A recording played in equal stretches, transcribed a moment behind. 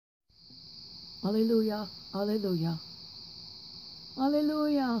Alleluia, alleluia.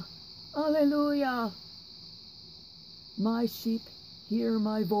 Alleluia, alleluia. My sheep hear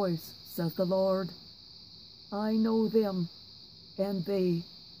my voice, says the Lord. I know them, and they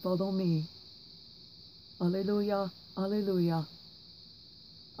follow me. Alleluia, alleluia.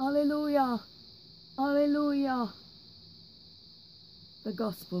 Alleluia, alleluia. The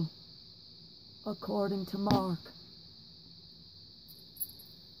Gospel according to Mark.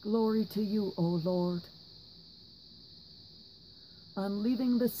 Glory to you, O Lord. On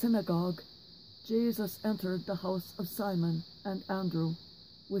leaving the synagogue, Jesus entered the house of Simon and Andrew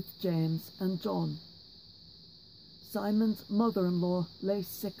with James and John. Simon's mother-in-law lay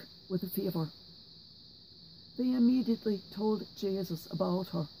sick with a fever. They immediately told Jesus about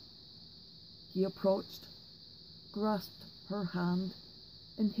her. He approached, grasped her hand,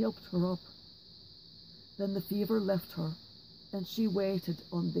 and helped her up. Then the fever left her, and she waited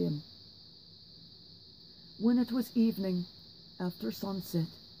on them. When it was evening, after sunset,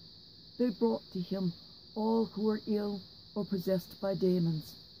 they brought to him all who were ill or possessed by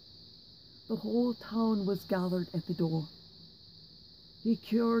demons. The whole town was gathered at the door. He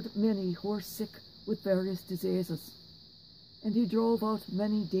cured many who were sick with various diseases, and he drove out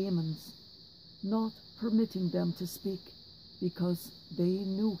many demons, not permitting them to speak, because they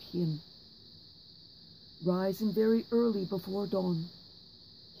knew him. Rising very early before dawn,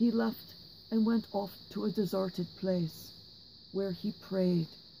 he left and went off to a deserted place, where he prayed.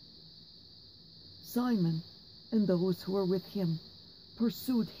 Simon and those who were with him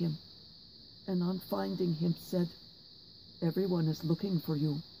pursued him, and on finding him said, "Everyone is looking for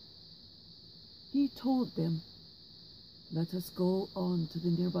you." He told them, "Let us go on to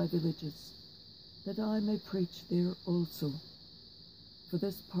the nearby villages, that I may preach there also. For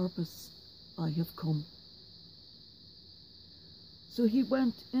this purpose I have come." So he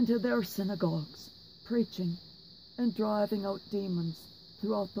went into their synagogues, preaching and driving out demons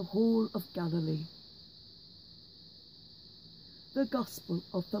throughout the whole of Galilee. The Gospel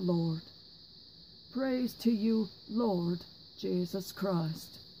of the Lord. Praise to you, Lord Jesus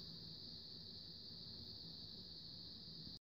Christ.